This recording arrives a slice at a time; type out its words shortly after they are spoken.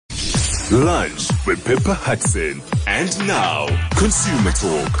Lunch with Pippa Hudson. And now, Consumer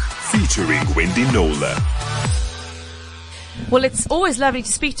Talk, featuring Wendy Knowler. Well, it's always lovely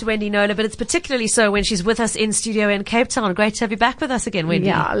to speak to Wendy Knowler, but it's particularly so when she's with us in studio in Cape Town. Great to have you back with us again, Wendy.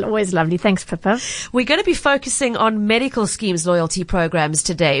 Yeah, always lovely. Thanks, Pippa. We're going to be focusing on medical schemes loyalty programs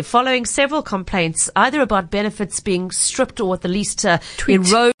today, following several complaints, either about benefits being stripped or at the least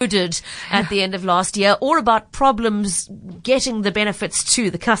eroded at the end of last year, or about problems getting the benefits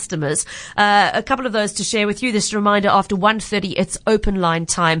to the customers. A couple of those to share with you. This reminder, after 1:30, it's open line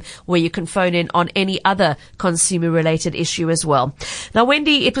time where you can phone in on any other consumer-related issue as well. Now,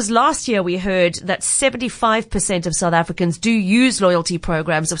 Wendy, it was last year we heard that 75% of South Africans do use loyalty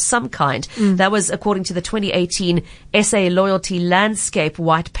programs of some kind. That was according to the 2018 SA Loyalty Landscape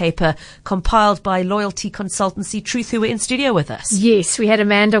White Paper compiled by loyalty consultancy Truth, who were in studio with us. Yes, we had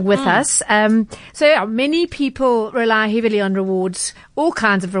Amanda with us. Many people rely heavily on rewards, all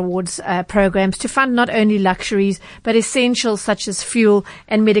kinds of rewards programs to fund not only luxuries but essentials such as fuel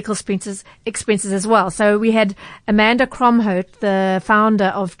and medical expenses as well. So we had Amanda Cromhout, the founder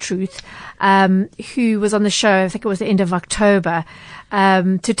of Truth, who was on the show, I think it was the end of October,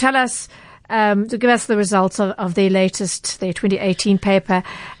 to tell us, to give us the results of their 2018 paper.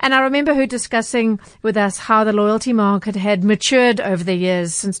 And I remember her discussing with us how the loyalty market had matured over the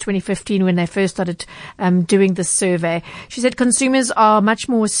years since 2015 when they first started doing this survey. She said consumers are much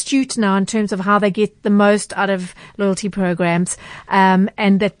more astute now in terms of how they get the most out of loyalty programs,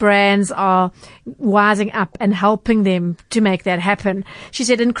 and that brands are wising up and helping them to make that happen. She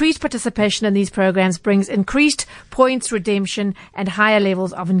said increased participation in these programs brings increased points redemption and higher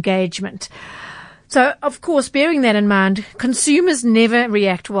levels of engagement. So, of course, bearing that in mind, consumers never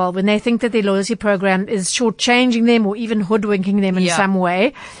react well when they think that their loyalty program is shortchanging them or even hoodwinking them in some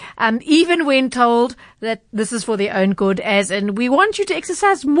way, even when told that this is for their own good, as in, we want you to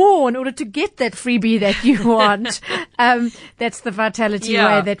exercise more in order to get that freebie that you want. That's the vitality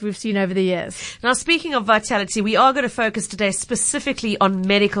way that we've seen over the years. Now, speaking of vitality, we are going to focus today specifically on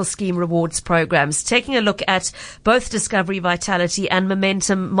medical scheme rewards programs, taking a look at both Discovery Vitality and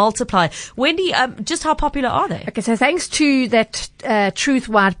Momentum Multiply. Wendy, just how popular are they? Okay, so thanks to that Truth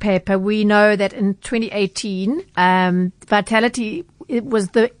white paper, we know that in 2018, Vitality, it was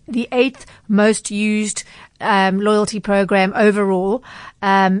the 8th most used loyalty program overall,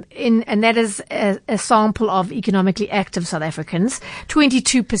 and that is a sample of economically active South Africans.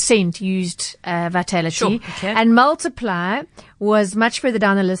 22% used Vitality. Sure, okay. And Multiply was much further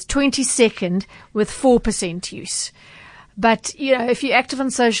down the list, 22nd, with 4% use. But, you know, if you're active on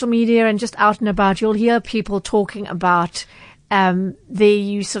social media and just out and about, you'll hear people talking about their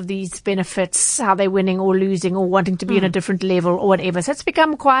use of these benefits, how they're winning or losing or wanting to be on a different level or whatever. So it's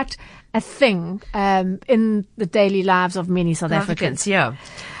become quite a thing in the daily lives of many South Africans. Yeah.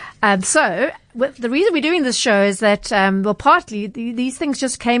 So the reason we're doing this show is that, partly these things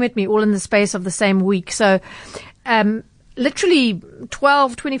just came at me all in the space of the same week. So literally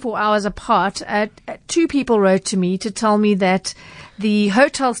 24 hours apart, two people wrote to me to tell me that the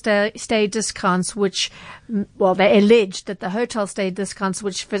hotel stay discounts, they alleged that the hotel stay discounts,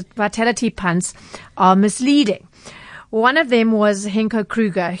 which Vitality punts, are misleading. One of them was Henko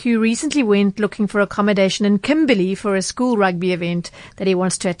Kruger, who recently went looking for accommodation in Kimberley for a school rugby event that he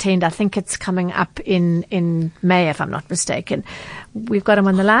wants to attend. I think it's coming up in May, if I'm not mistaken. We've got him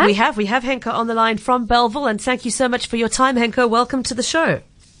on the line. We have Henko on the line from Bellville, and thank you so much for your time, Henko. Welcome to the show.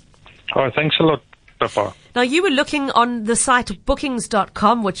 Oh, thanks a lot, Pippa. Now, you were looking on the site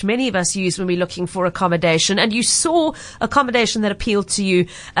bookings.com, which many of us use when we're looking for accommodation, and you saw accommodation that appealed to you,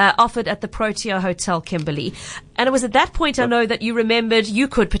 offered at the Protea Hotel Kimberley. And it was at that point, I know, that you remembered you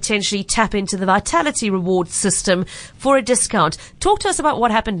could potentially tap into the Vitality reward system for a discount. Talk to us about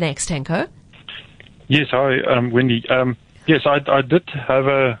what happened next, Henko. Yes, hi, Wendy. Yes, I did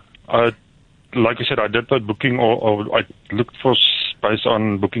have like you said, I did that booking, or I looked for space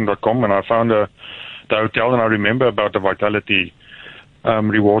on booking.com, and I found the hotel, and I remember about the Vitality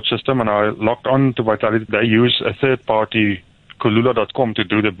reward system, and I logged on to Vitality. They use a third-party, Kulula.com, to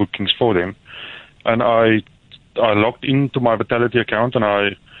do the bookings for them. And I logged into my Vitality account, and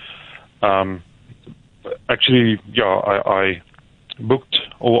I booked,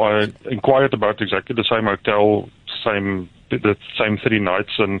 or I inquired about exactly the same hotel, the same 3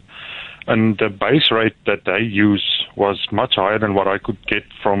 nights, and the base rate that they use was much higher than what I could get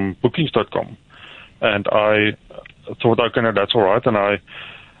from bookings.com. And I thought, okay, no, that's all right. And I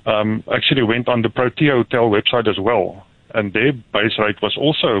actually went on the Protea Hotel website as well. And their base rate was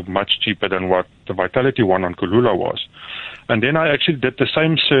also much cheaper than what the Vitality one on Kulula was. And then I actually did the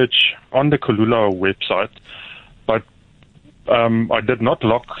same search on the Kulula website, but I did not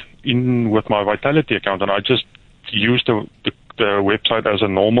log in with my Vitality account, and I just used the website as a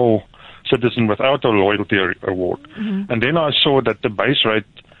normal citizen without a loyalty award. Mm-hmm. And then I saw that the base rate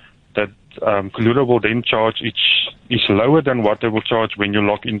that Kulula will then charge is lower than what they will charge when you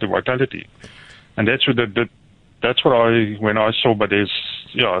log into Vitality. And that's what when I saw, but there's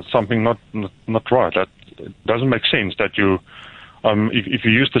something not right. That doesn't make sense that you if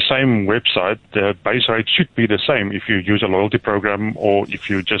you use the same website, the base rate should be the same if you use a loyalty program or if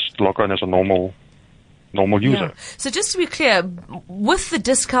you just log on as a normal user. Yeah. So just to be clear, with the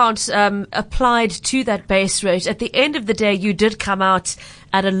discount applied to that base rate, at the end of the day, you did come out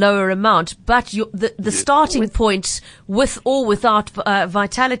at a lower amount, but the starting point with or without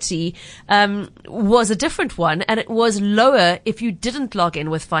Vitality was a different one, and it was lower if you didn't log in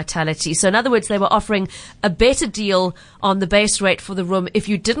with Vitality. So in other words, they were offering a better deal on the base rate for the room if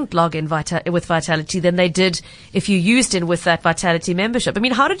you didn't log in with Vitality than they did if you used in with that Vitality membership. I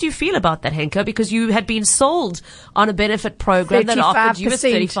mean, how did you feel about that, Henko? Because you had been sold on a benefit program that offered you a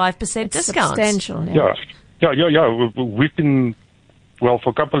 35% discount. Substantial. Yeah. We've been, for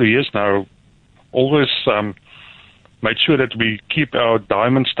a couple of years now, always made sure that we keep our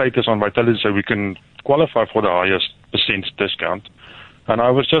diamond status on Vitality so we can qualify for the highest percent discount. And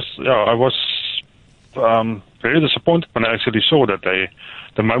I was very disappointed when I actually saw that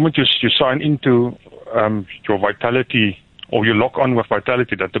the moment you sign into your Vitality or you log on with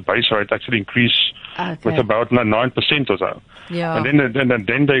Vitality, that the base rate actually increased with about 9% or so. Yeah. And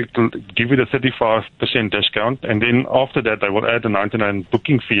then they give you the 35% discount, and then after that they will add a 99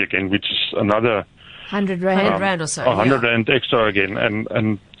 booking fee again, which is another 100 rand or so. 100 rand extra again,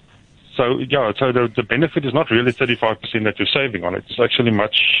 and so the benefit is not really 35% that you're saving on it. It's actually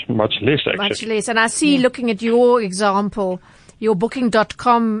much less. Actually, much less. And I see, looking at your example, your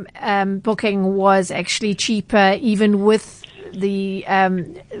Booking.com booking was actually cheaper even with the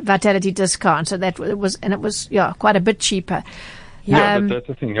Vitality discount. So that it was quite a bit cheaper. Yeah, that's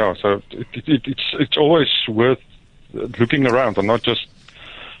the thing. Yeah, so it's always worth looking around and not just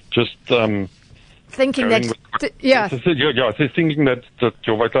thinking that thinking that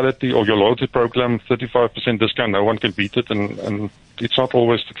your Vitality or your loyalty program 35% discount, no one can beat it, and it's not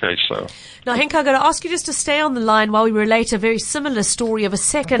always the case. So now, Henk, I'm going to ask you just to stay on the line while we relate a very similar story of a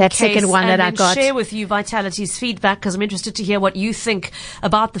second one and that I got. Share with you Vitality's feedback, because I'm interested to hear what you think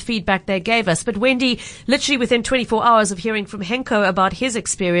about the feedback they gave us. But Wendy, literally within 24 hours of hearing from Henko about his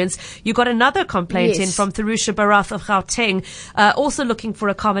experience, you got another complaint in from Tharusha Barath of Gauteng, also looking for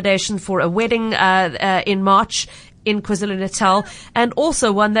accommodation for a wedding in March in KwaZulu-Natal, and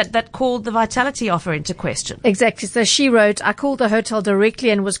also one that called the Vitality offer into question. Exactly. So she wrote, I called the hotel directly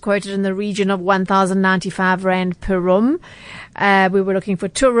and was quoted in the region of 1,095 Rand per room. We were looking for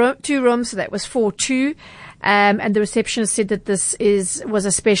two rooms, so that was 4-2. And the receptionist said that this was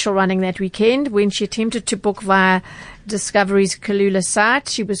a special running that weekend. When she attempted to book via Discovery's Kulula site,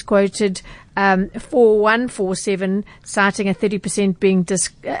 she was quoted 4147, citing a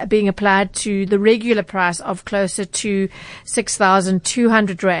 30% being applied to the regular price of closer to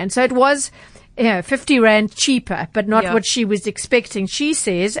 6,200 Rand. So it was 50 Rand cheaper, but not what she was expecting. She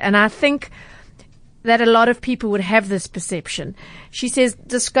says, and I think that a lot of people would have this perception. She says,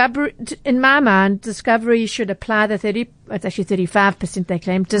 Discovery, in my mind, Discovery should apply the 35% they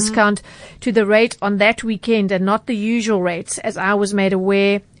claim, discount to the rate on that weekend and not the usual rates, as I was made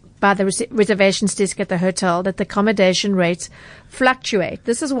aware by the reservations desk at the hotel that the accommodation rates fluctuate.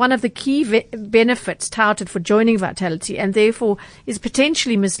 This is one of the key benefits touted for joining Vitality, and therefore is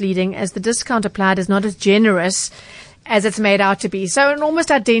potentially misleading, as the discount applied is not as generous as it's made out to be. So an almost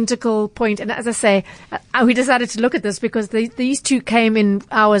identical point. And as I say, we decided to look at this because these two came in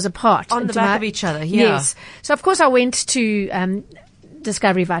hours apart. On the back of each other, Yes. So of course I went to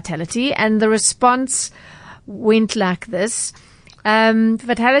Discovery Vitality, and the response went like this.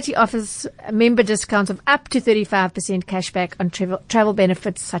 Vitality offers member discounts of up to 35% cashback on travel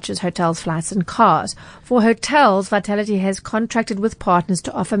benefits such as hotels, flights and cars. For hotels, Vitality has contracted with partners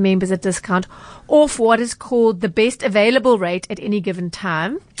to offer members a discount off what is called the best available rate at any given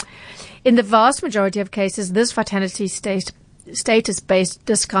time. In the vast majority of cases, this Vitality status-based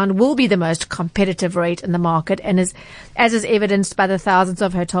discount will be the most competitive rate in the market, and as is evidenced by the thousands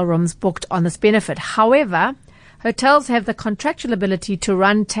of hotel rooms booked on this benefit. However, hotels have the contractual ability to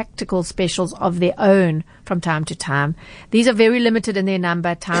run tactical specials of their own from time to time. These are very limited in their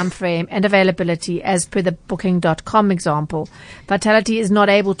number, time frame, and availability, as per the Booking.com example. Vitality is not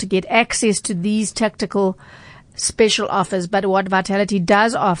able to get access to these tactical special offers, but what Vitality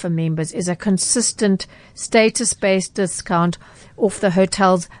does offer members is a consistent status-based discount off the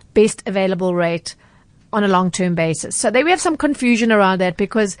hotel's best available rate on a long-term basis. So there we have some confusion around that,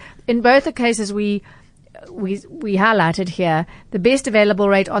 because in both the cases we highlighted here, the best available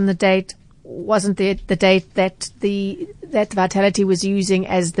rate on the date wasn't the date that Vitality was using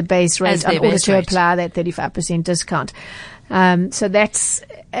as the base rate in order to apply that 35% discount. So that's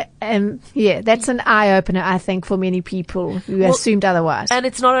that's an eye-opener, I think, for many people who assumed otherwise. And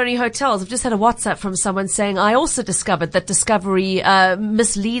it's not only hotels. I've just had a WhatsApp from someone saying, I also discovered that Discovery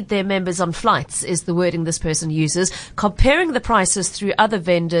mislead their members on flights, is the wording this person uses. Comparing the prices through other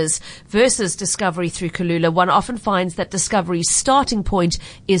vendors versus Discovery through Kulula, one often finds that Discovery's starting point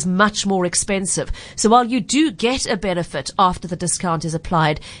is much more expensive. So while you do get a benefit after the discount is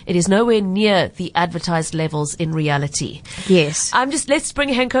applied, it is nowhere near the advertised levels in reality. Yes. Let's bring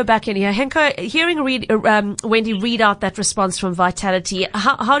Henko back in here. Henko, hearing Wendy read out that response from Vitality,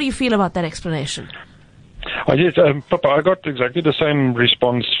 how do you feel about that explanation? Yes, Papa, I got exactly the same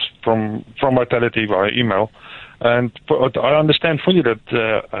response from Vitality via email, and I understand fully that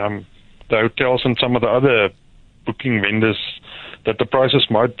the hotels and some of the other booking vendors, that the prices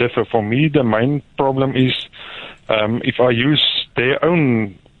might differ. For me, the main problem is if I use their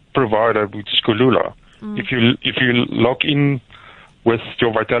own provider, which is Kulula. If you log in with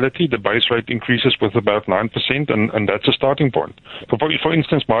your Vitality, the base rate increases with about 9%, and that's a starting point. For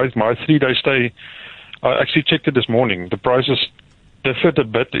instance, my 3-day stay, I actually checked it this morning. The prices differed a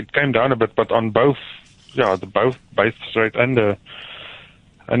bit. It came down a bit, but on both base rate and the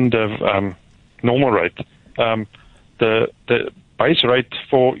normal rate, the base rate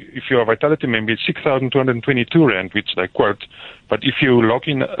for, if you're a Vitality member, is 6,222 Rand, which they quote. But if you log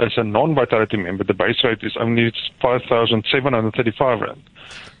in as a non-Vitality member, the base rate is only 5,735 Rand.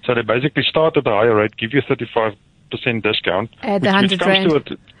 So they basically start at a higher rate, give you 35% discount. Add the 100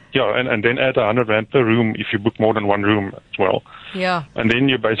 Rand. And then add 100 Rand per room if you book more than one room as well. Yeah. And then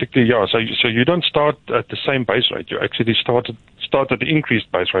you basically, so you don't start at the same base rate. You actually start at the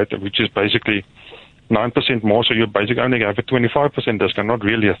increased base rate, which is basically 9% more, so you basically only have a 25% discount, not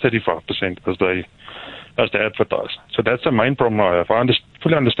really a 35% as they advertise. So that's the main problem I have. I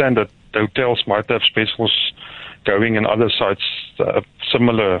fully understand that the hotels might have specials going and other sites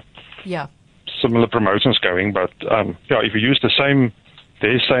similar promotions going, but if you use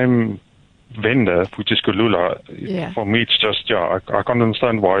their same vendor, which is Kulula, for me it's just I can't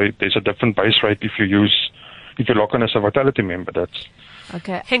understand why there's a different base rate if you log on as a Vitality member. That's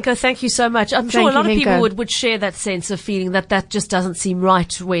okay. Henko, thank you so much. I'm sure a lot of people would share that sense of feeling that just doesn't seem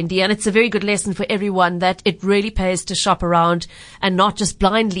right, Wendy. And it's a very good lesson for everyone that it really pays to shop around and not just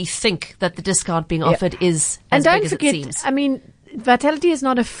blindly think that the discount being offered is as big as it seems. And don't forget, I mean, Vitality is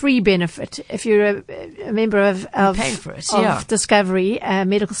not a free benefit. If you're a member of paying for it, Discovery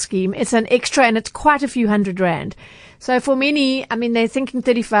medical scheme, it's an extra, and it's quite a few £100. So for many, I mean, they're thinking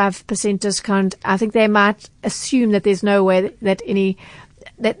 35% discount. I think they might assume that there's no way that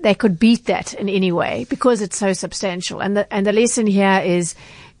they could beat that in any way, because it's so substantial. And the lesson here is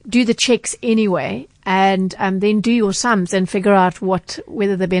do the checks anyway, and then do your sums and figure out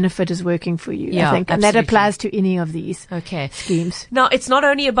whether the benefit is working for you. I think, and that applies to any of these schemes. Now, it's not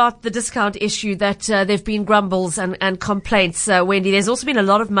only about the discount issue that there've been grumbles and complaints, Wendy. There's also been a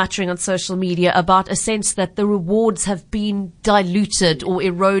lot of muttering on social media about a sense that the rewards have been diluted or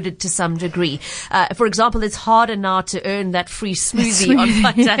eroded to some degree. For example, it's harder now to earn that free smoothie on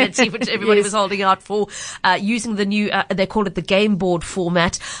Vitality, which everybody was holding out for, using the new, they call it the game board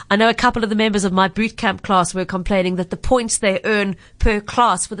format. I know a couple of the members of my boot camp class were complaining that the points they earn per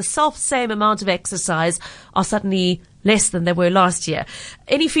class for the same amount of exercise are suddenly less than they were last year.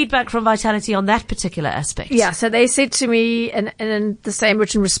 Any feedback from Vitality on that particular aspect? Yeah, so they said to me in the same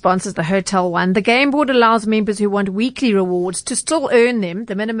written response as the hotel one, the game board allows members who want weekly rewards to still earn them.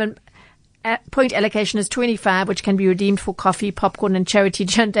 The minimum point allocation is 25, which can be redeemed for coffee, popcorn, and charity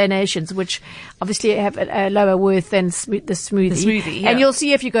donations, which obviously have a lower worth than the smoothie. And you'll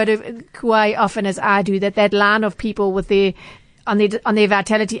see if you go to Kauai often, as I do, that line of people with their on their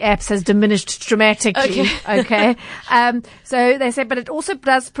Vitality apps has diminished dramatically. Okay. So they say, but it also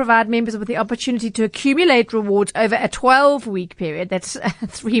does provide members with the opportunity to accumulate rewards over a 12-week period. That's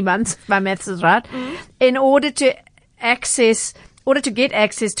 3 months, if my maths is right, in order to get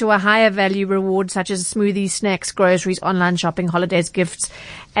access to a higher value reward, such as smoothies, snacks, groceries, online shopping, holidays, gifts,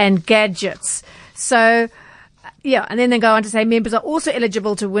 and gadgets. So, and then they go on to say members are also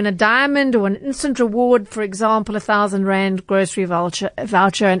eligible to win a diamond or an instant reward, for example, 1,000 Rand grocery voucher,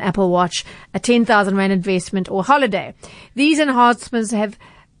 an Apple Watch, a 10,000 Rand investment or holiday. These enhancements have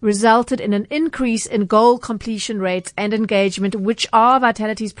resulted in an increase in goal completion rates and engagement, which are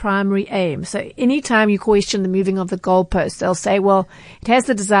Vitality's primary aim. So anytime you question the moving of the goalposts, they'll say, well, it has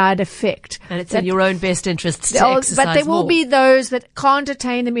the desired effect. And it's in your own best interests to exercise But there will more. be those that can't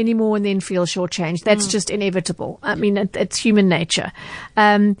attain them anymore and then feel shortchanged. That's just inevitable. I mean, it's human nature.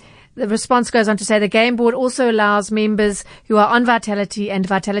 The response goes on to say the game board also allows members who are on Vitality and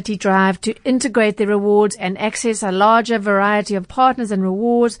Vitality Drive to integrate their rewards and access a larger variety of partners and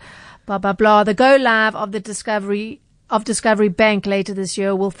rewards, blah, blah, blah. The go live of the Discovery Bank later this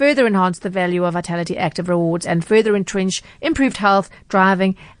year will further enhance the value of Vitality Active Rewards and further entrench improved health,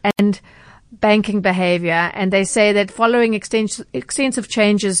 driving and banking behavior. And they say that following extensive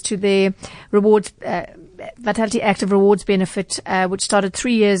changes to their rewards, Vitality Active Rewards benefit, which started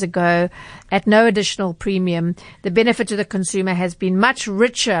 3 years ago at no additional premium, the benefit to the consumer has been much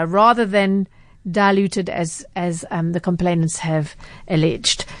richer rather than diluted as the complainants have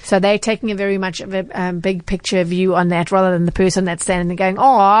alleged. So they're taking a very much of a big picture view on that rather than the person that's standing there going,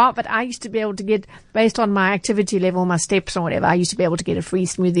 oh, but I used to be able to get, based on my activity level, my steps or whatever, I used to be able to get a free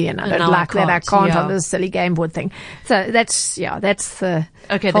smoothie and I don't like that. I can't on this silly game board thing. So that's the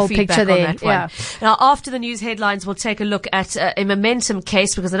whole the picture there. On that one. Now, after the news headlines, we'll take a look at a momentum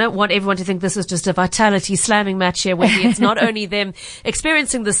case, because I don't want everyone to think this is just a Vitality slamming match here, Wendy. It's not only them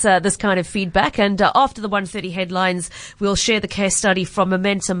experiencing this kind of feedback. And after the 1:30 headlines, we'll share the case study from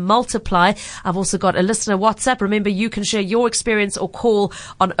Momentum Multiply. I've also got a listener WhatsApp. Remember, you can share your experience or call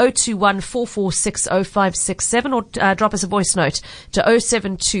on 021 446 0567 or drop us a voice note to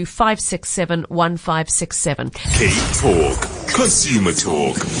 072 567 1567. Cape Talk, Consumer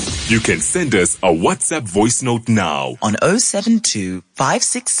Talk. You can send us a WhatsApp voice note now on 072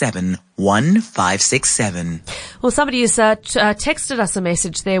 567 1567. Well, somebody has texted us a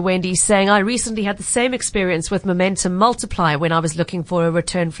message there, Wendy, saying, I recently had the same experience with Momentum Multiply when I was looking for a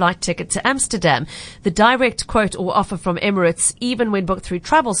return flight ticket to Amsterdam. The direct quote or offer from Emirates, even when booked through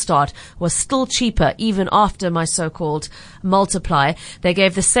Travel Start, was still cheaper, even after my so-called multiply. They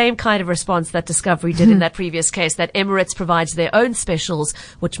gave the same kind of response that Discovery did in that previous case, that Emirates provides their own specials,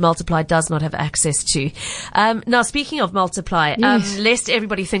 which Multiply does not have access to. Now, speaking of Multiply, lest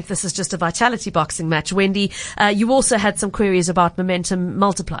everybody think this is just a Vitality boxing match, Wendy, you also had some queries about Momentum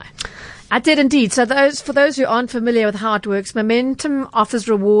Multiply. I did indeed. So for those who aren't familiar with how it works, Momentum offers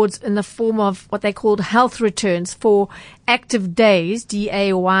rewards in the form of what they called health returns for active days,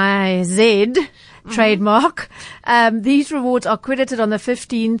 DAYZ, trademark. These rewards are credited on the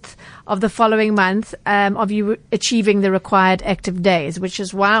 15th of the following month of you achieving the required active days, which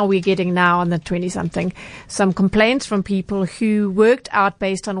is why we're getting now on the 20-something some complaints from people who worked out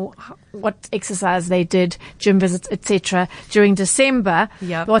based on what exercise they did, gym visits, etc. during December,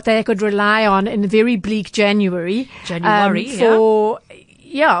 what they could rely on in very bleak January for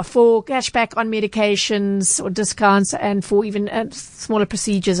cashback on medications or discounts and for even smaller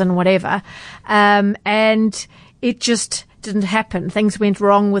procedures and whatever. And it just didn't happen. Things went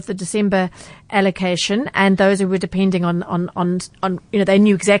wrong with the December allocation, and those who were depending on they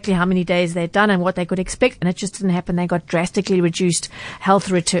knew exactly how many days they'd done and what they could expect, and it just didn't happen. They got drastically reduced health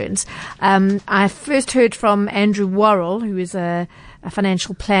returns. I first heard from Andrew Worrell, who is a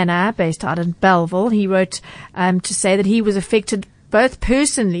financial planner based out in Belleville. He wrote to say that he was affected both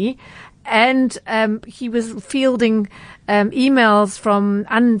personally and he was fielding emails from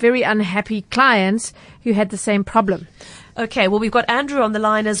very unhappy clients who had the same problem. Okay, well, we've got Andrew on the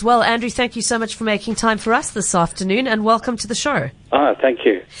line as well. Andrew, thank you so much for making time for us this afternoon, and welcome to the show. Thank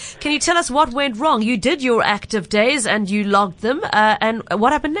you. Can you tell us what went wrong? You did your active days and you logged them, and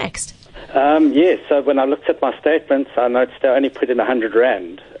what happened next? Yes, so when I looked at my statements, I noticed I only put in 100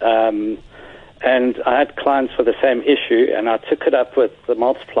 Rand. And I had clients with the same issue, and I took it up with the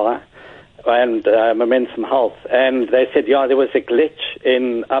Multiply and Momentum Health, and they said, there was a glitch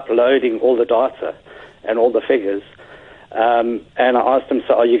in uploading all the data and all the figures. And I asked them,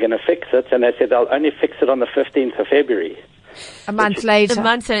 so are you going to fix it? And they said, I'll only fix it on the 15th of February. A month later.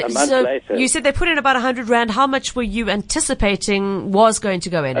 So later. You said they put in about 100 Rand. How much were you anticipating was going to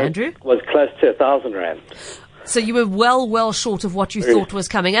go in, Andrew? It was close to 1,000 Rand. So you were well short of what you thought was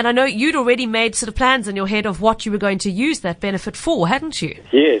coming. And I know you'd already made sort of plans in your head of what you were going to use that benefit for, hadn't you?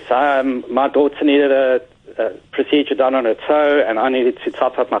 Yes. My daughter needed a procedure done on her toe, and I needed to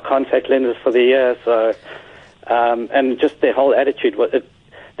top up my contact lenses for the year. So, and just their whole attitude was,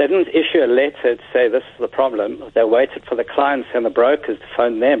 they didn't issue a letter to say this is the problem. They waited for the clients and the brokers to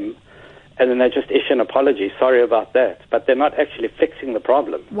phone them, and then they just issue an apology. Sorry about that. But they're not actually fixing the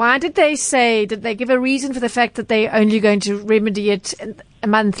problem. Why did they give a reason for the fact that they're only going to remedy it a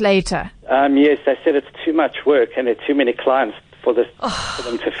month later? Yes, they said it's too much work and there are too many clients for them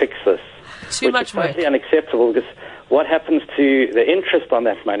to fix this. Too much work. work. Totally unacceptable, because what happens to the interest on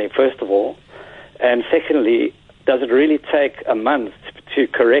that money, first of all, and secondly, does it really take a month to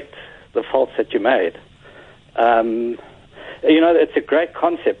correct the faults that you made? It's a great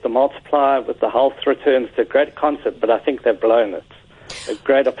concept. The multiplier with the health returns, it's a great concept, but I think they've blown it. A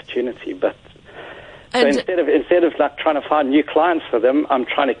great opportunity, but so instead of like trying to find new clients for them, I'm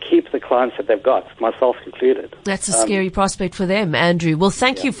trying to keep the clients that they've got, myself included. That's a scary prospect for them, Andrew. Well,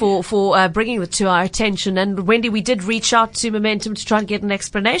 thank you for bringing it to our attention. And Wendy, we did reach out to Momentum to try and get an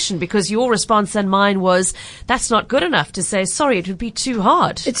explanation, because your response and mine was, that's not good enough to say, sorry, it would be too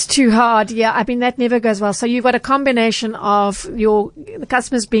hard. It's too hard. Yeah. I mean, that never goes well. So you've got a combination of the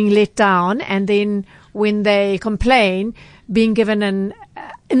customers being let down, and then when they complain, being given an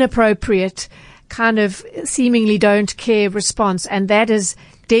inappropriate kind of seemingly don't care response, and that is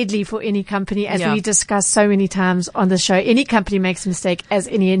deadly for any company, as we discussed so many times on the show. Any company makes a mistake, as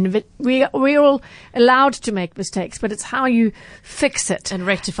any individual. We're all allowed to make mistakes, but it's how you fix it and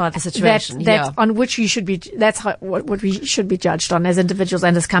rectify the situation. That on which you should be. That's what we should be judged on as individuals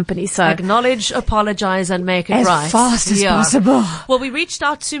and as companies. So acknowledge, apologize, and make it right as fast as possible. Well, we reached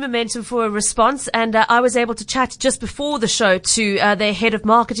out to Momentum for a response, and I was able to chat just before the show to their head of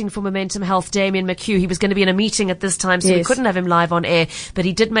marketing for Momentum Health, Damien McHugh. He was going to be in a meeting at this time, so we couldn't have him live on air, but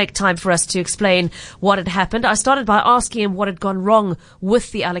he did make time for us to explain what had happened. I started by asking him what had gone wrong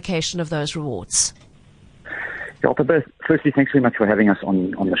with the allocation of those rewards. Yeah, firstly, thanks very much for having us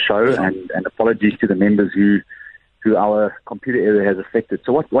on the show, and apologies to the members who our computer error has affected.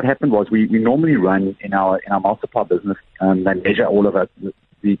 So what happened was we normally run in our multiplier business, they measure all of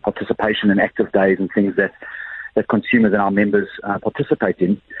the participation and active days and things that consumers and our members participate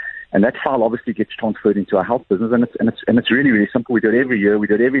in. And that file obviously gets transferred into our health business, and it's really, really simple. We do it every year, we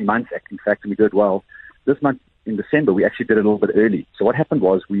do it every month, in fact, and we do it well. This month in December, we actually did it a little bit early. So what happened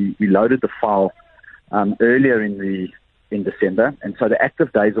was we loaded the file earlier in December, and so the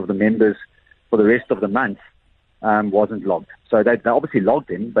active days of the members for the rest of the month wasn't logged. So they obviously logged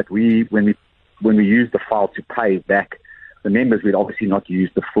in, but when we used the file to pay back the members, we'd obviously not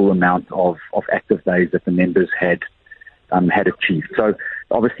used the full amount of active days that the members had achieved. So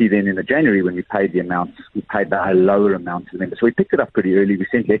obviously then in the January, when we paid the amounts, we paid a lower amount to the members. So we picked it up pretty early. We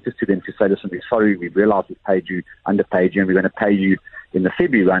sent letters to them to say, listen, we're sorry, we realized we underpaid you, and we're going to pay you in the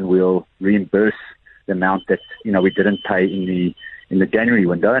February run. We'll reimburse the amount that, we didn't pay in the January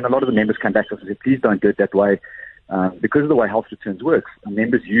window. And a lot of the members came back to us and said, please don't do it that way. Because of the way health returns works,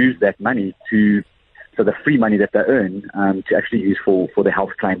 members use that money so the free money that they earn to actually use for their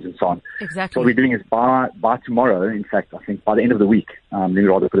health claims and so on. Exactly. So what we're doing is by tomorrow, in fact, I think by the end of the week, let me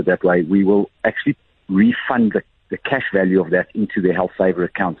rather put it that way, we will actually refund the cash value of that into their health saver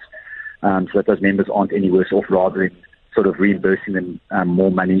accounts, so that those members aren't any worse off, rather than sort of reimbursing them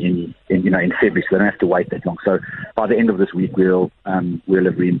more money in February, so they don't have to wait that long. So by the end of this week, we'll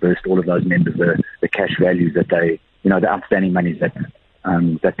have reimbursed all of those members the cash values that they, the outstanding monies that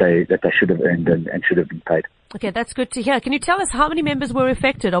they should have earned and should have been paid. Okay, that's good to hear. Can you tell us how many members were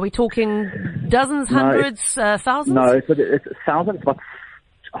affected? Are we talking dozens, hundreds, thousands? No, it's thousands, but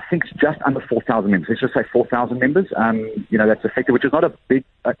I think it's just under 4,000 members. Let's just say 4,000 members. That's affected, which is not a big.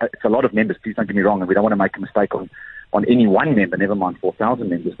 It's a lot of members. Please don't get me wrong, and we don't want to make a mistake on any one member. Never mind 4,000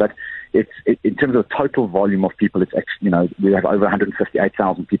 members, but in terms of total volume of people, it's actually, we have over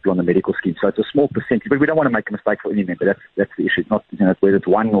 158,000 people on the medical scheme. So it's a small percentage, but we don't want to make a mistake for any member. That's the issue. It's not, whether it's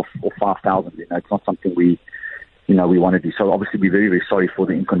 1 or 5,000. It's not something we want to do. So obviously we're very, very sorry for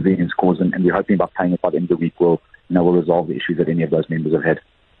the inconvenience caused, and we're hoping by paying it by the end of the week we'll resolve the issues that any of those members have had.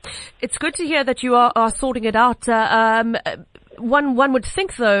 It's good to hear that you are sorting it out. One would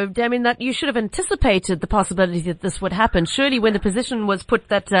think, though, Damien, that you should have anticipated the possibility that this would happen. Surely when the position was put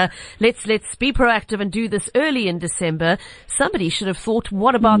that let's be proactive and do this early in December, somebody should have thought,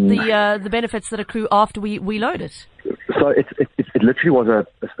 what about the benefits that accrue after we load it? So it literally was a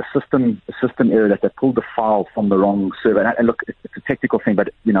system error that they pulled the file from the wrong server. And look, it's a technical thing, but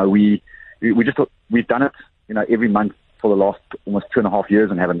we just thought we've done it every month for the last almost 2.5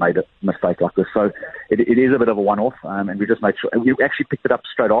 years and haven't made a mistake like this. So it is a bit of a one-off, and we just made sure. And we actually picked it up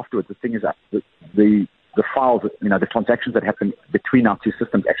straight afterwards. The thing is that the files, the transactions that happen between our two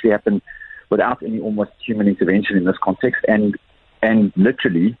systems actually happen without any almost human intervention in this context. And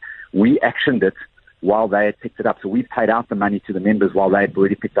literally, we actioned it while they had picked it up. So we paid out the money to the members while they had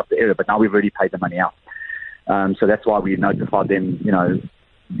already picked up the error, but now we've already paid the money out. So that's why we notified them,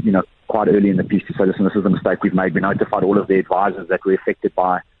 quite early in the piece to say, listen, this is the mistake we've made. We notified all of the advisors that were affected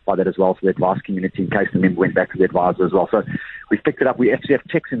by that as well, so the advice community, in case the member went back to the advisor as well. So we've picked it up. We actually have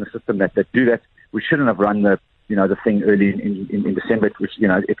checks in the system that do that. We shouldn't have run the the thing early in December, which,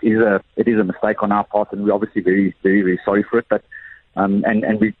 it is a mistake on our part, and we're obviously very, very, very sorry for it. But,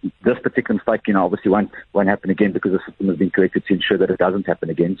 this particular mistake, obviously won't happen again, because the system has been corrected to ensure that it doesn't happen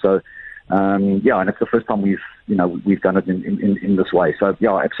again. So, and it's the first time we've done it in this way. So,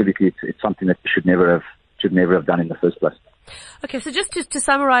 absolutely, it's something that we should never have done in the first place. Okay, so just to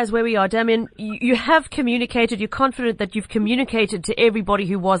summarize where we are, Damien, you have communicated, you're confident that you've communicated to everybody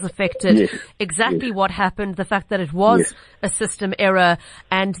who was affected exactly what happened, the fact that it was a system error,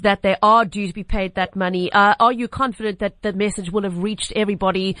 and that they are due to be paid that money. Are you confident that the message will have reached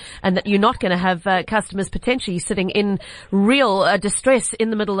everybody, and that you're not going to have customers potentially sitting in real distress in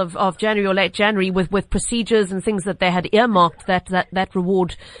the middle of January or late January with procedures and things that they had earmarked that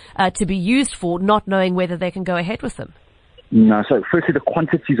reward to be used for, not knowing whether they can go ahead with them? No, so firstly, the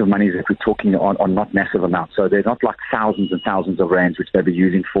quantities of money that we're talking are not massive amounts. So they're not like thousands and thousands of rands which they'll be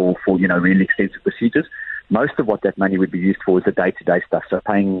using for really extensive procedures. Most of what that money would be used for is the day-to-day stuff. So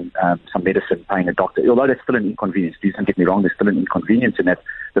paying some medicine, paying a doctor. Although that's still an inconvenience. Please don't get me wrong. There's still an inconvenience in that.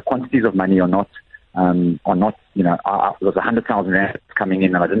 The quantities of money are not, there was 100,000 rand coming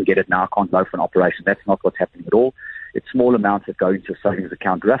in and I didn't get it now. I can't go for an operation. That's not what's happening at all. It's small amounts that go into a savings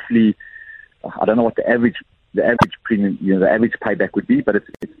account. Roughly, I don't know what the average premium, the average payback would be, but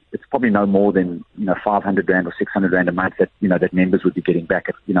it's probably no more than 500 rand or 600 rand a month that that members would be getting back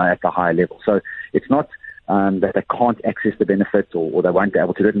at the higher level. So it's not that they can't access the benefit or they won't be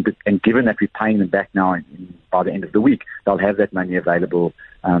able to do it. And given that we're paying them back now by the end of the week, they'll have that money available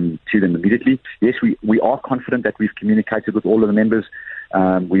to them immediately. Yes, we are confident that we've communicated with all of the members.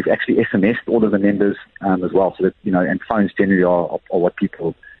 We've actually SMS'd all of the members as well, so that and phones generally are what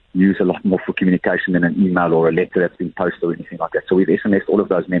people use a lot more for communication than an email or a letter that's been posted or anything like that. So we've SMS'd all of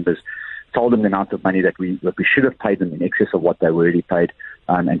those members, told them the amount of money that we should have paid them in excess of what they were already paid,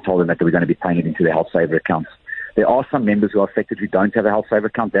 and told them that we're going to be paying it into their health saver accounts. There are some members who are affected who don't have a health saver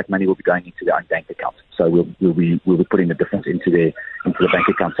account. That money will be going into their own bank account. So we'll be putting the difference into the bank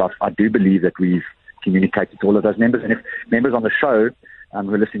account. So I do believe that we've communicated to all of those members. And if members on the show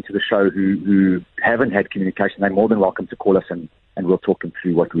who are listening to the show who haven't had communication, they're more than welcome to call us and we'll talk them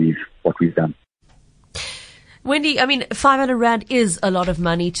through what we've done. Wendy, 500 rand is a lot of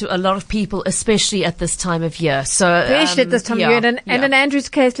money to a lot of people, especially at this time of year. So, especially at this time of year. And in Andrew's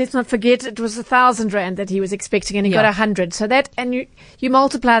case, let's not forget, it was 1,000 rand that he was expecting, and he got 100. So that, and you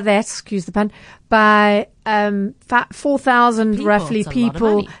multiply that, excuse the pun, by 4,000 roughly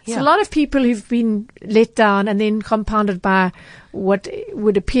people. It's a lot of people who've been let down, and then compounded by what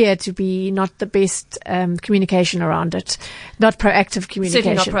would appear to be not the best communication around it, not proactive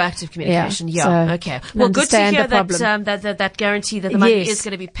communication. Certainly not proactive communication. Okay. Well, good to hear that guarantee that the money is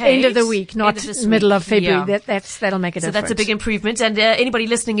going to be paid end of the week, not middle of February. That'll make a difference. So that's a big improvement. And anybody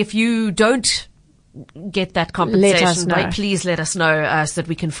listening, if you don't get that compensation, please let us know so that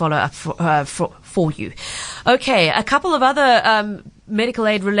we can follow up for you. Okay, a couple of other medical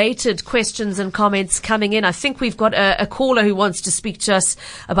aid related questions and comments coming in. I think we've got a caller who wants to speak to us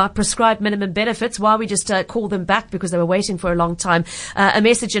about prescribed minimum benefits. While we just call them back because they were waiting for a long time, a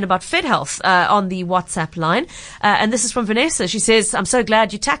message in about Fed Health on the WhatsApp line. And this is from Vanessa. She says, I'm so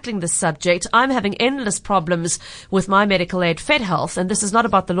glad you're tackling this subject. I'm having endless problems with my medical aid Fed Health. And this is not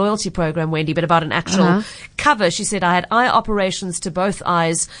about the loyalty program, Wendy, but about an actual cover. She said, I had eye operations to both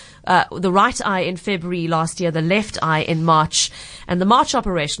eyes, the right eye in February last year, the left eye in March. And the March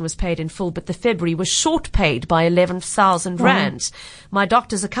operation was paid in full, but the February was short paid by 11,000 rand. My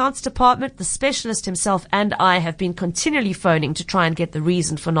doctor's accounts department, the specialist himself, and I have been continually phoning to try and get the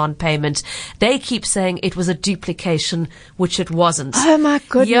reason for non-payment. They keep saying it was a duplication, which it wasn't. Oh my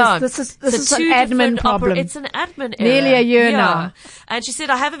goodness. Yeah. This is an admin problem. It's an admin error. Nearly a year now. And she said,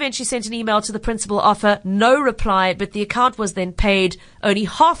 I have eventually sent an email to the principal offer, no reply, but the account was then paid only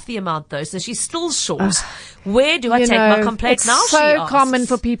half the amount though, so she's still short. Where do I take my complaint now? It's so common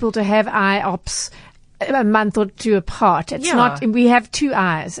for people to have eye ops a month or two apart. It's not, we have two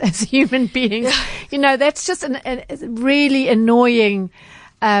eyes as human beings. That's just a really annoying,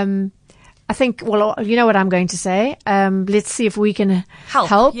 I think, well, you know what I'm going to say. Let's see if we can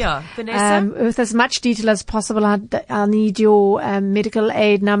help. Yeah, Vanessa. With as much detail as possible. I'll need your medical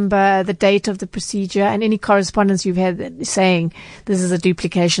aid number, the date of the procedure, and any correspondence you've had saying this is a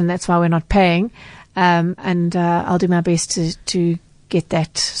duplication. That's why we're not paying. And I'll do my best to get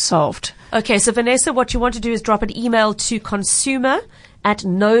that solved. Okay, so Vanessa, what you want to do is drop an email to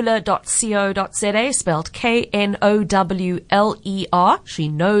consumer@knowler.co.za, spelled KNOWLER. She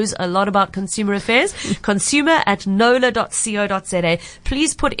knows a lot about consumer affairs. Consumer@knowler.co.za.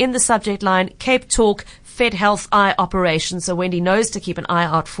 Please put in the subject line Cape Talk Fed Health Eye operation. So Wendy knows to keep an eye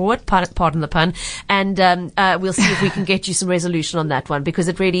out for it, pardon the pun. And we'll see if we can get you some resolution on that one, because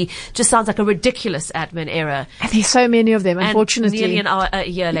it really just sounds like a ridiculous admin error. And there's so many of them, unfortunately. And nearly an hour, a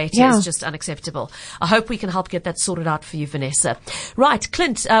year later is just unacceptable. I hope we can help get that sorted out for you, Vanessa. Right,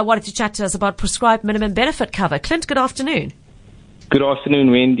 Clint wanted to chat to us about prescribed minimum benefit cover. Clint, good afternoon. Good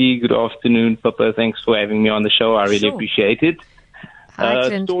afternoon, Wendy. Good afternoon, Papa. Thanks for having me on the show. I really appreciate it.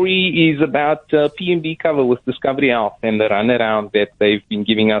 Story is about PMB cover with Discovery Health and the runaround that they've been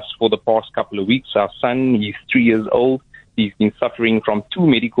giving us for the past couple of weeks. Our son, he's 3 years old. He's been suffering from 2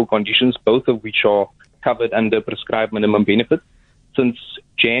 medical conditions, both of which are covered under prescribed minimum benefit. Since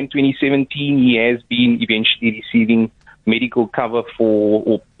Jan 2017, he has been eventually receiving medical cover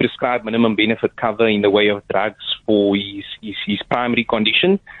or prescribed minimum benefit cover in the way of drugs for his primary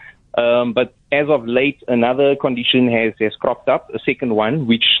condition. But as of late, another condition has cropped up, a second one,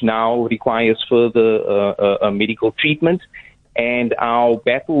 which now requires further medical treatment. And our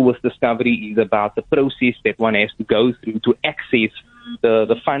battle with Discovery is about the process that one has to go through to access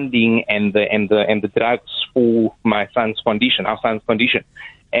the funding and the drugs for our son's condition.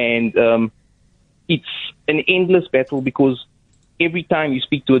 And it's an endless battle, because every time you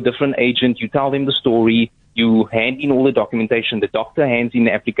speak to a different agent, you tell them the story, you hand in all the documentation, the doctor hands in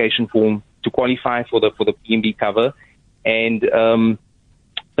the application form to qualify for the PMB cover, and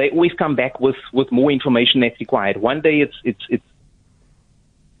they always come back with more information that's required. One day it's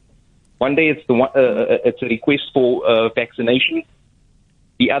a request for vaccination.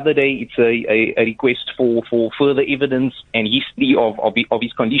 The other day it's a request for further evidence and history of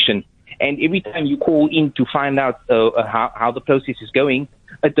his condition. And every time you call in to find out how the process is going,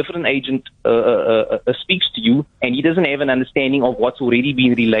 a different agent speaks to you, and he doesn't have an understanding of what's already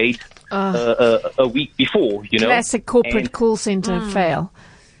been relayed a week before. Classic corporate call center fail.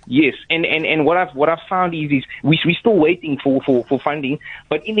 Yes, and what I've found is we're still waiting for funding,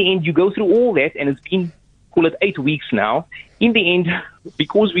 but in the end you go through all that, and it's been, call it 8 weeks now. In the end,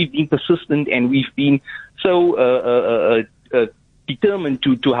 because we've been persistent and we've been so determined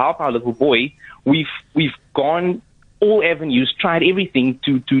to help our little boy, we've gone all avenues, tried everything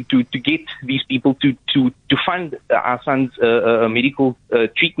to get these people to fund our son's medical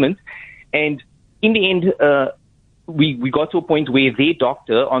treatment, and in the end, we got to a point where their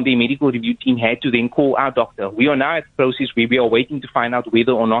doctor on their medical review team had to then call our doctor. We are now at the process where we are waiting to find out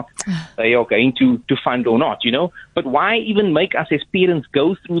whether or not they are going to fund or not, But why even make us as parents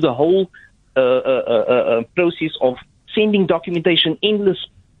go through the whole process of sending documentation, endless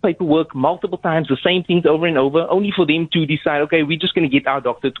paperwork, multiple times, the same things over and over, only for them to decide, okay, we're just going to get our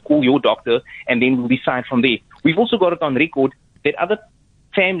doctor to call your doctor, and then we'll decide from there. We've also got it on record that other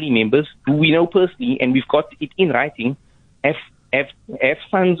family members who we know personally, and we've got it in writing, have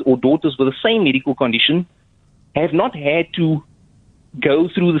sons or daughters with the same medical condition, have not had to go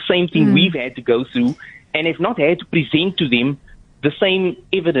through the same thing we've had to go through, and have not had to present to them the same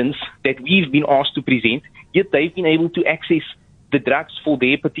evidence that we've been asked to present, yet they've been able to access the drugs for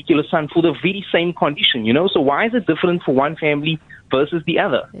their particular son for the very same condition, So why is it different for one family versus the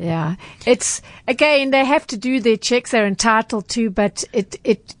other? Yeah. It's, again, they have to do their checks, they're entitled to, but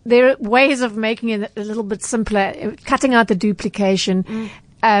there are ways of making it a little bit simpler, cutting out the duplication.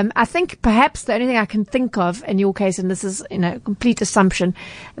 I think perhaps the only thing I can think of in your case, and this is, complete assumption,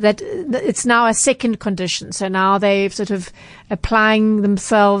 that it's now a second condition. So now they're sort of applying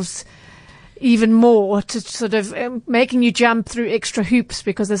themselves even more to sort of making you jump through extra hoops,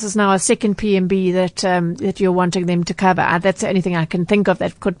 because this is now a second PMB that you're wanting them to cover. That's the only thing I can think of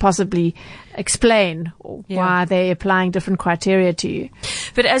that could possibly explain why they're applying different criteria to you.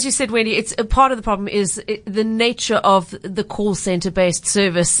 But as you said, Wendy, it's a part of the problem is the nature of the call center based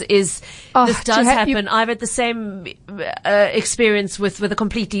service is this does happen. I've had the same experience with a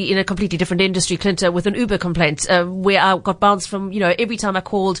completely different industry, Clinton, with an Uber complaint where I got bounced from, every time I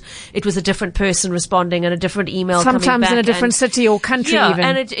called, it was a different person responding and a different email coming back. Sometimes in a different city or country even.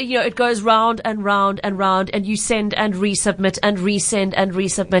 And it goes round and round and round, and you send and resubmit and resend and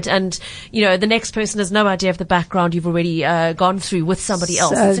resubmit, and the next person has no idea of the background you've already gone through with somebody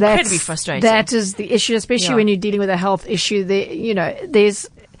else. It's incredibly frustrating. That is the issue, especially when you're dealing with a health issue. They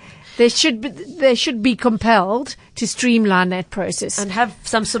should be compelled to streamline that process. And have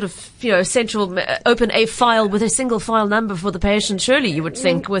some sort of, central, open a file with a single file number for the patient, surely you would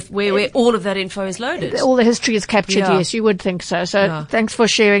think, with where all of that info is loaded. All the history is captured, yes, you would think so. So thanks for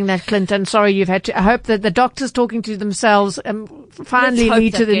sharing that, Clinton. Sorry you've had to, I hope that the doctors talking to themselves finally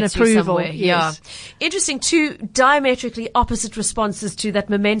lead to an approval. Yes. Yeah. Interesting, two diametrically opposite responses to that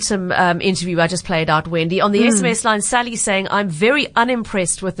Momentum interview I just played out, Wendy. On the SMS line, Sally saying, I'm very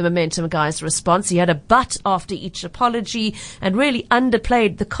unimpressed with the Momentum guy's response. He had a but after each apology and really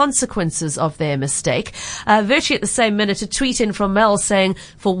underplayed the consequences of their mistake. Virtually at the same minute, a tweet in from Mel saying,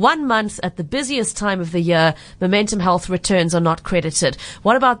 for 1 month at the busiest time of the year, Momentum Health returns are not credited.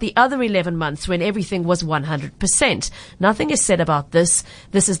 What about the other 11 months when everything was 100%? Nothing is said about this.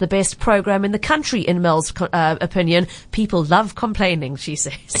 This is the best program in the country, in Mel's opinion. People love complaining, she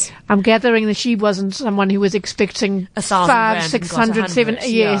says. I'm gathering that she wasn't someone who was expecting 500, 600, 700.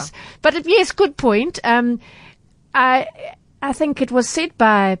 Yes. But yes, good point. I think it was said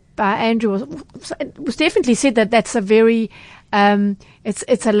by Andrew, it was definitely said that that's a very,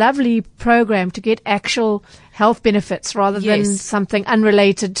 it's a lovely program to get actual health benefits rather than something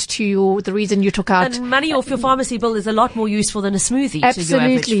unrelated to the reason you took out. And money off your pharmacy bill is a lot more useful than a smoothie to your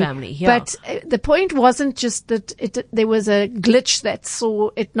average family. Yeah. But the point wasn't just that there was a glitch that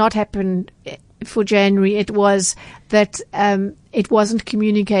saw it not happen for January. It was that it wasn't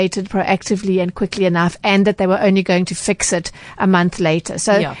communicated proactively and quickly enough, and that they were only going to fix it a month later.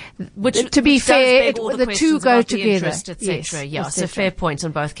 So, to be fair, the two go together. Etc. Yes, so fair point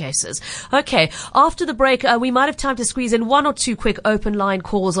on both cases. Okay, after the break, we might have time to squeeze in one or two quick open line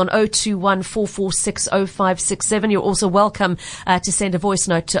calls on 021 446 0567. You're also welcome to send a voice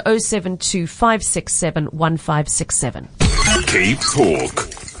note to 072 567 1567. Cape Talk.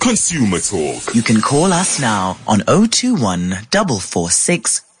 Consumer Talk. You can call us now on 021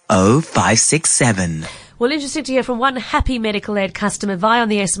 446 0567. Well, interesting to hear from one happy medical aid customer via on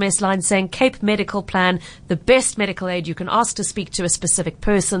the SMS line saying, Cape Medical Plan, the best medical aid. You can ask to speak to a specific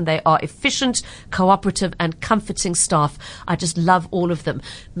person. They are efficient, cooperative and comforting staff. I just love all of them.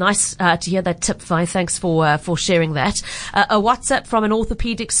 Nice to hear that tip, Vi. Thanks for sharing that. A WhatsApp from an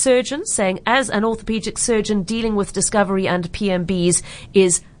orthopedic surgeon saying, as an orthopedic surgeon, dealing with discovery and PMBs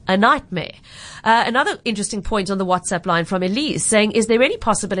is a nightmare. Another interesting point on the WhatsApp line from Elise saying, is there any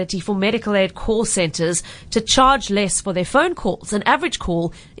possibility for medical aid call centers to charge less for their phone calls? An average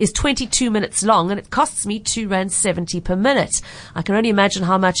call is 22 minutes long and it costs me R2.70 per minute. I can only imagine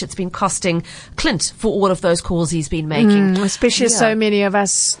how much it's been costing Clint for all of those calls he's been making. Especially so many of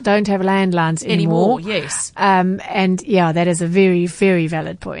us don't have landlines anymore. Yes. That is a very, very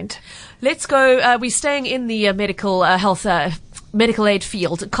valid point. Let's go. We're staying in the medical health medical aid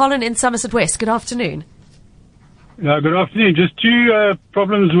field. Colin in Somerset West, good afternoon. Good afternoon. Just two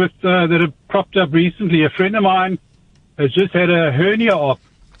problems with that have cropped up recently. A friend of mine has just had a hernia op,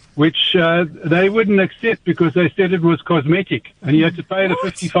 which they wouldn't accept because they said it was cosmetic, and he had to pay the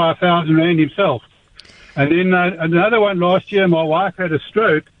 55,000 Rand himself. And then another one last year, my wife had a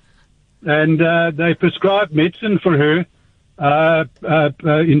stroke, and they prescribed medicine for her,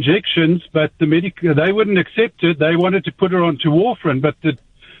 injections, but they wouldn't accept it. They wanted to put her onto warfarin, but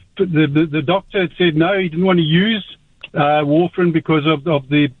the doctor had said no, he didn't want to use warfarin because of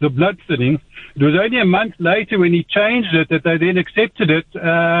the blood thinning. It was only a month later when he changed it that they then accepted it.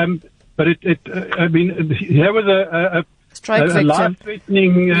 But there was a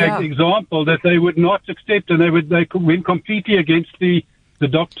life-threatening example that they would not accept, and they went completely against the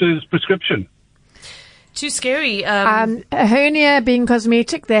doctor's prescription. Too scary. A hernia being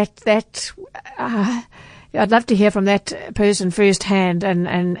cosmetic, I'd love to hear from that person firsthand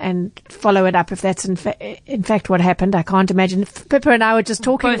and follow it up if that's in fact what happened. I can't imagine. Pippa and I were just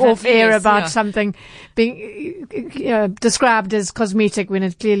talking off air about something being described as cosmetic when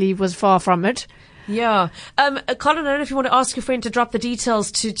it clearly was far from it. Yeah. Colin, I don't know if you want to ask your friend to drop the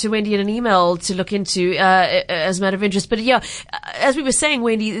details to Wendy in an email to look into as a matter of interest. But yeah, as we were saying,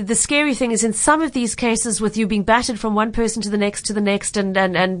 Wendy, the scary thing is in some of these cases with you being battered from one person to the next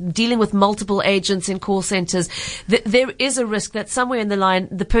and dealing with multiple agents in call centers, there is a risk that somewhere in the line,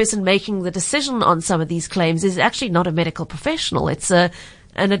 the person making the decision on some of these claims is actually not a medical professional. It's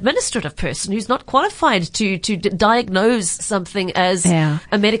an administrative person who's not qualified to diagnose something as a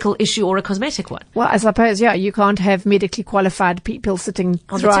medical issue or a cosmetic one. Well, I suppose, you can't have medically qualified people sitting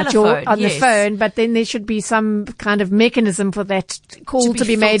on the phone, but then there should be some kind of mechanism for that call to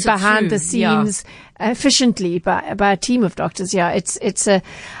be made behind the scenes efficiently by a team of doctors. It's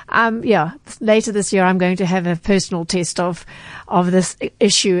later this year I'm going to have a personal test of this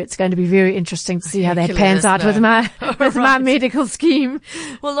issue. It's going to be very interesting to see how that pans out with my medical scheme.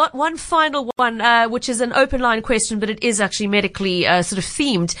 Well, one final one, which is an open line question, but it is actually medically sort of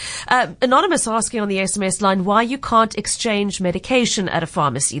themed. Anonymous asking on the SMS line why you can't exchange medication at a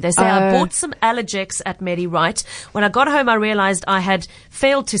pharmacy. They say, I bought some Allergex at MediRite. When I got home, I realized I had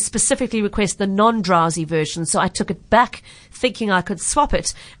failed to specifically request the non-drowsy version, so I took it back thinking I could swap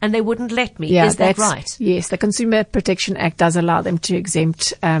it, and they wouldn't let me. Yeah, is that right? Yes, the Consumer Protection Act does allow them to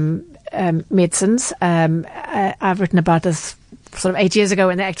exempt medicines. I've written about this sort of 8 years ago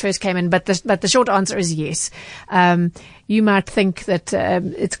when the Act first came in, but the short answer is yes. You might think that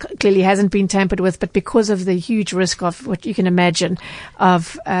it clearly hasn't been tampered with, but because of the huge risk of what you can imagine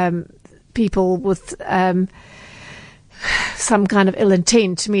of people with some kind of ill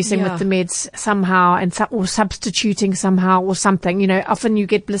intent messing with the meds somehow or substituting somehow or something. Often you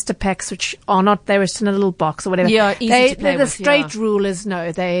get blister packs which are not, they're just in a little box or whatever. Yeah, easy to play the with, straight rule is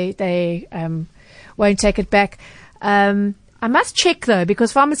no, they won't take it back. I must check though,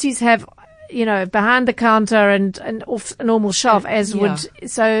 because pharmacies have, behind the counter and off a normal shelf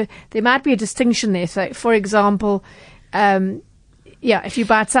so there might be a distinction there. So for example, if you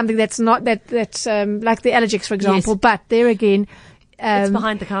buy something that's not that's like the Allergex, for example, but there again, it's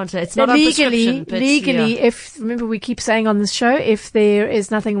behind the counter. It's not on prescription. But legally, remember we keep saying on this show, if there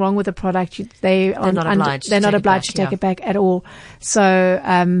is nothing wrong with the product, they're not obliged to take it back at all.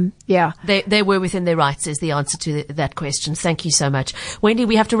 So, They were within their rights is the answer to that question. Thank you so much. Wendy,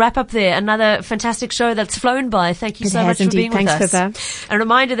 we have to wrap up there. Another fantastic show that's flown by. Thank you so much for being with us. Thanks, A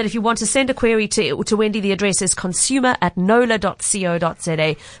reminder that if you want to send a query to Wendy, the address is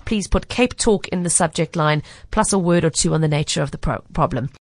consumer@knowler.co.za. Please put Cape Talk in the subject line, plus a word or two on the nature of the problem.